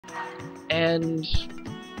and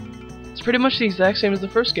it's pretty much the exact same as the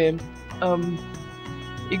first game.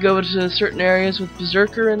 You go into certain areas with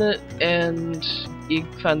Berserker in it, and you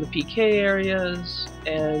find the PK areas,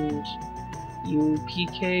 and you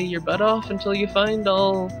PK your butt off until you find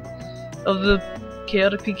all of the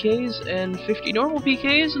chaotic PKs and 50 normal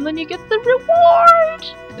PKs, and then you get the reward!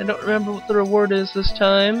 I don't remember what the reward is this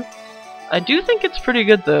time. I do think it's pretty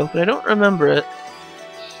good though, but I don't remember it.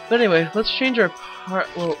 But anyway, let's change our part.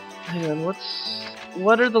 Well, hang on,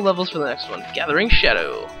 what are the levels for the next one? Gathering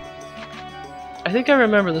Shadow. I think I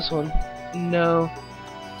remember this one. No.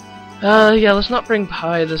 Yeah, let's not bring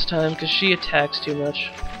Pi this time, because she attacks too much.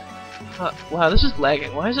 Wow, this is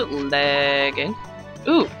lagging. Why is it lagging?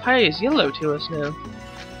 Ooh, Pi is yellow to us now.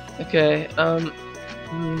 Okay,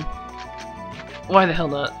 why the hell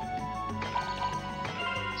not?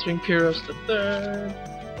 Swing Pyros the third.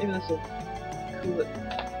 Maybe this will cool it.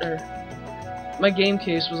 My game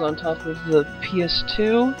case was on top of the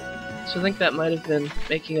PS2, so I think that might have been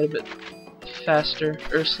making it a bit faster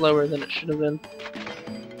or slower than it should have been.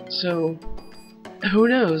 So, who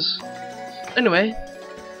knows? Anyway,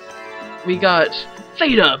 we got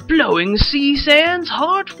Theta Blowing Sea Sands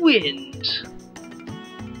Hot Wind.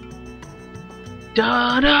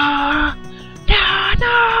 Da da da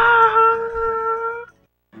da.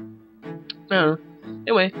 Oh,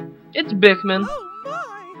 anyway, it's Bickman. Oh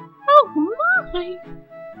my! Oh my!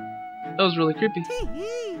 That was really creepy.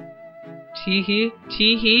 Tee-hee,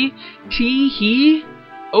 tee-hee, tee-hee.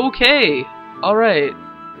 Okay, all right.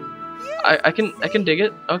 I can dig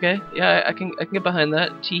it. Okay, yeah, I can get behind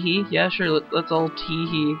that. Tee-hee, yeah, sure. Let's all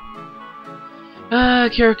tee-hee.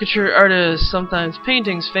 Caricature artist, sometimes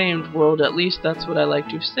paintings famed world. At least that's what I like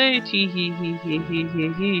to say. Tee-hee, hee hee hee hee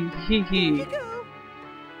hee hee hee.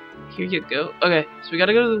 Here you go. Okay, so we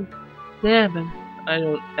gotta go to the... Yeah, but I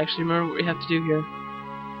don't actually remember what we have to do here.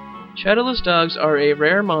 Shadowless dogs are a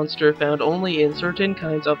rare monster found only in certain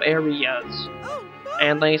kinds of areas.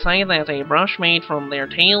 And they say that a brush made from their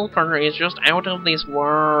tail fur is just out of this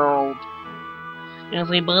world. As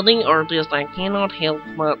a budding artist, I cannot help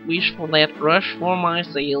but wish for that brush for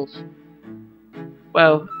myself.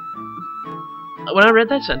 Well, when I read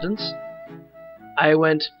that sentence, I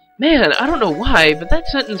went, man, I don't know why, but that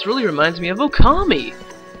sentence really reminds me of Okami.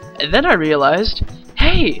 And then I realized,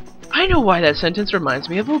 hey, I know why that sentence reminds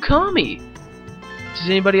me of Okami. Does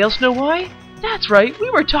anybody else know why? That's right, we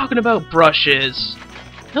were talking about brushes.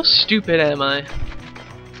 How stupid am I?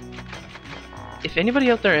 If anybody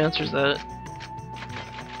out there answers that,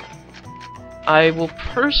 I will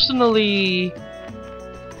personally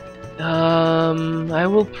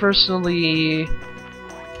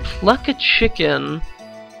pluck a chicken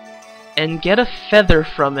and get a feather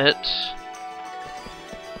from it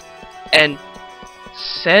and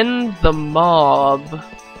send the mob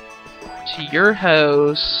to your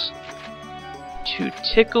house to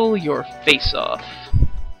tickle your face off.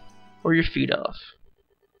 Or your feet off.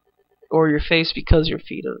 Or your face because your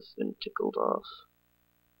feet have been tickled off.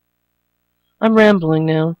 I'm rambling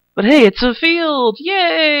now. But hey, it's a field!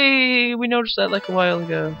 Yay! We noticed that like a while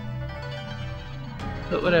ago.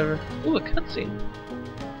 But whatever. Ooh, a cutscene.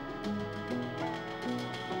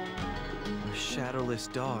 A shadowless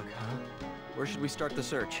dog, huh? Where should we start the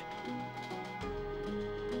search?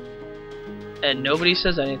 And nobody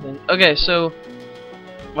says anything. Okay, so...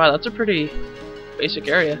 Wow, that's a pretty basic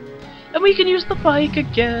area. And we can use the bike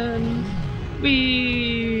again!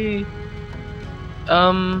 Whee!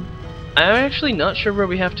 I'm actually not sure where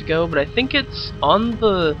we have to go, but I think it's on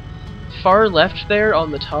the far left there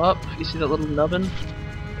on the top. You see that little nubbin?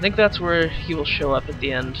 I think that's where he will show up at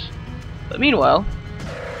the end. But meanwhile...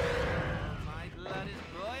 My blood is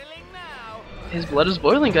boiling now. His blood is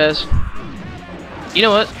boiling, guys. You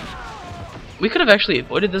know what? We could have actually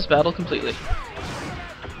avoided this battle completely.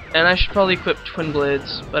 And I should probably equip Twin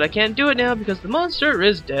Blades, but I can't do it now because the monster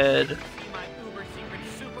is dead. My uber secret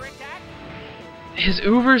super attack? His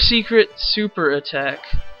uber secret super attack.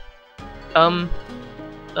 That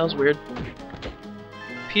was weird.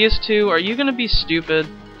 PS2, are you gonna be stupid?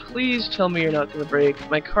 Please tell me you're not gonna break.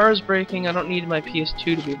 My car's breaking, I don't need my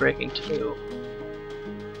PS2 to be breaking too.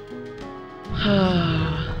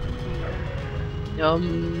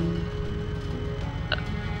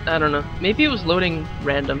 I don't know. Maybe it was loading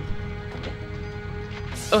random.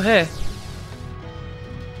 Oh hey.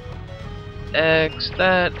 X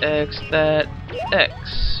that, X that,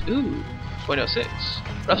 X. Ooh, 0.06.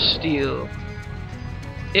 Rough steel.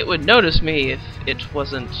 It would notice me if it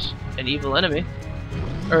wasn't an evil enemy.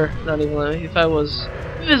 Or, not evil enemy, if I was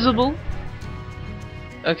visible.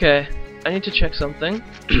 Okay, I need to check something.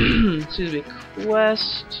 Excuse me,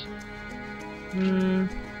 quest.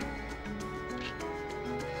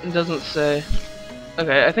 It doesn't say.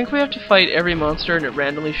 Okay, I think we have to fight every monster and it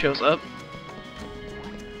randomly shows up.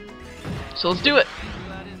 So let's do it!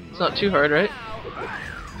 It's not too hard, right?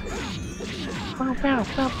 Bow, bow,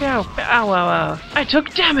 bow, bow, bow, wow, wow. I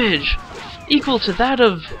took damage! Equal to that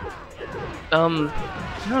of... I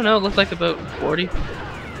don't know, it looked like about 40.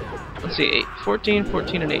 Let's see, 14,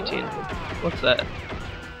 14, and 18. What's that?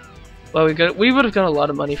 Well, we would have got a lot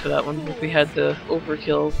of money for that one if we had the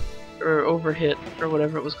overkill, or overhit, or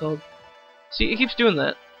whatever it was called. See, it keeps doing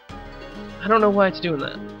that. I don't know why it's doing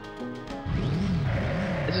that.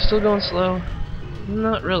 Is it still going slow?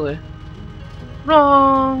 Not really.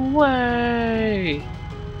 Wrong way!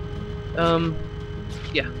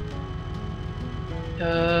 Yeah.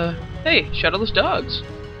 Hey, shadowless dogs!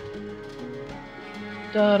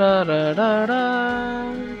 Da da da da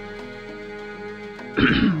da!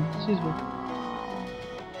 Excuse me.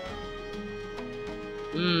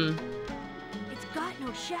 It's got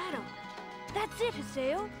no shadow. That's it,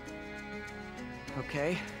 Haseo.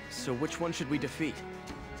 Okay, so which one should we defeat?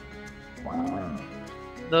 Might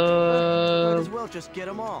as well just get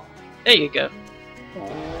them all. There you go.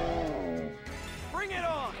 Bring it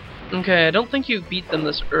on! Okay, I don't think you beat them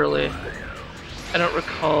this early. I don't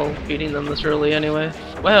recall beating them this early anyway.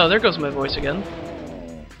 Wow, there goes my voice again.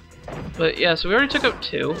 But yeah, so we already took out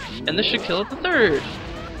 2, and this should kill out the 3rd.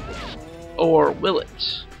 Or will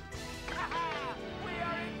it?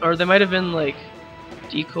 Or they might have been like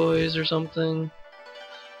decoys or something.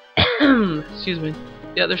 Excuse me.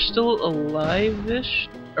 Yeah, they're still alive-ish.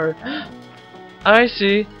 Or I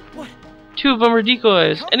see. What? 2 of them are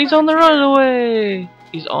decoys, and he's on the runaway.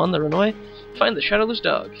 He's on the runaway. Find the shadowless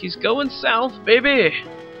dog. He's going south, baby.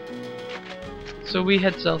 So we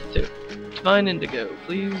head south too. Divine Indigo,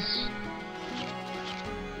 please.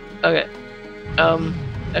 Okay.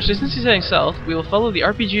 Actually, since he's heading south, we will follow the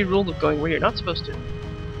RPG rule of going where you're not supposed to.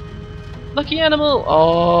 Lucky animal!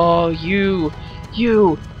 Oh, you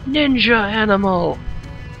ninja animal!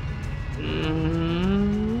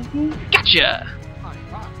 Gotcha!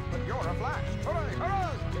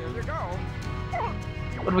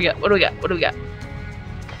 What do we got? What do we got? What do we got?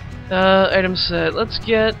 Item set. Let's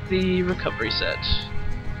get the recovery set.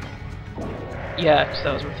 Yeah, 'cause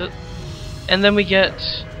that was worth it. And then we get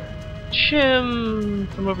Chim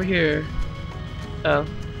from over here. Oh.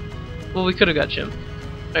 Well, we could have got Chim.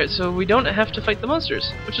 Alright, so we don't have to fight the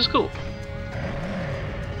monsters, which is cool.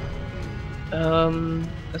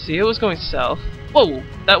 Let's see, it was going south. Whoa!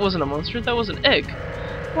 That wasn't a monster, that was an egg.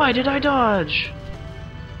 Why did I dodge?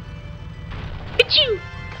 Achoo!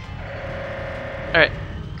 Alright,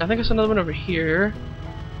 I think I saw another one over here.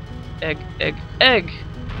 Egg, egg, egg!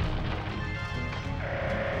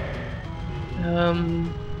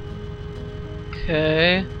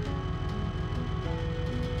 Okay.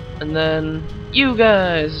 And then you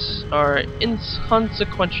guys are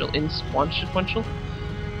inconsequential. Inconsequential?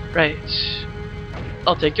 Right.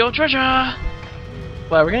 I'll take your treasure!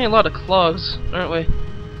 Wow, we're getting a lot of clogs, aren't we?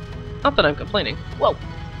 Not that I'm complaining. Whoa!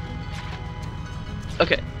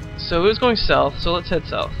 Okay, so it was going south, so let's head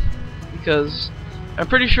south. Because I'm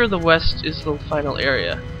pretty sure the west is the final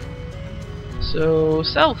area. So,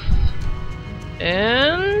 south!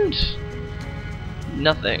 And...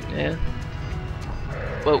 nothing, yeah.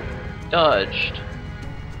 Whoa, dodged.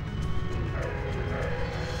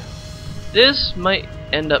 This might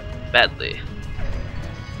end up badly.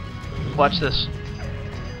 Watch this.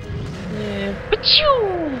 Yeah.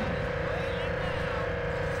 Achoo!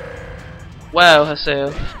 Wow, Haseo.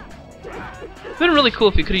 It would have been really cool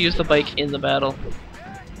if you could have used the bike in the battle.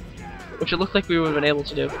 Which it looked like we would have been able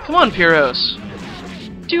to do. Come on, Pyros!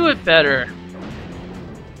 Do it better!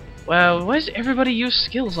 Wow, why does everybody use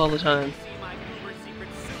skills all the time?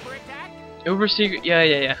 Uber secret,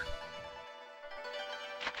 yeah.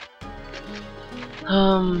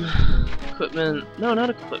 Equipment. No, not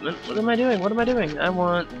equipment. What am I doing? What am I doing? I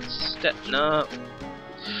want step. No.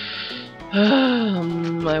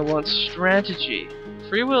 I want strategy.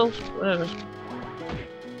 Free will. Whatever.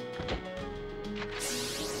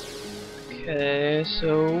 Okay,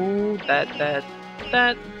 so that.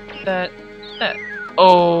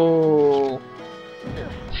 Oh.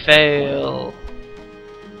 Fail.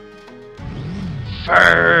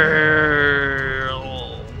 Fail.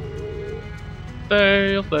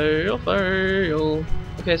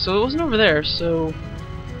 Okay, so it wasn't over there, so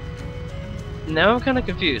now I'm kind of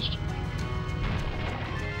confused.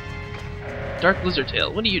 Dark Lizard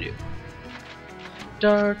Tail, what do you do?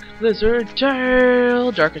 Dark Lizard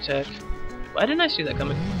Tail! Dark Attack. Why didn't I see that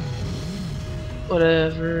coming?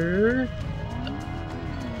 Whatever.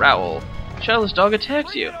 Growl. Shadowless dog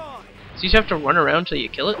attacks you. So you have to run around till you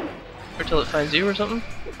kill it? Or till it finds you or something.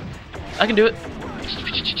 I can do it.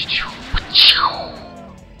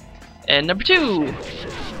 And number 2.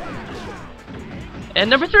 And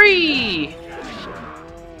number 3.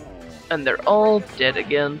 And they're all dead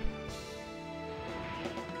again.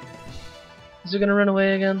 Is it gonna run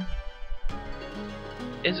away again?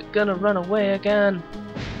 Is it gonna run away again?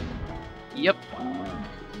 Yep.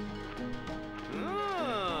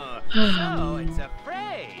 So it's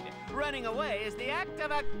afraid. Running away is the act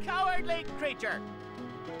of a cowardly creature.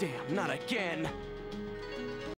 Damn, not again.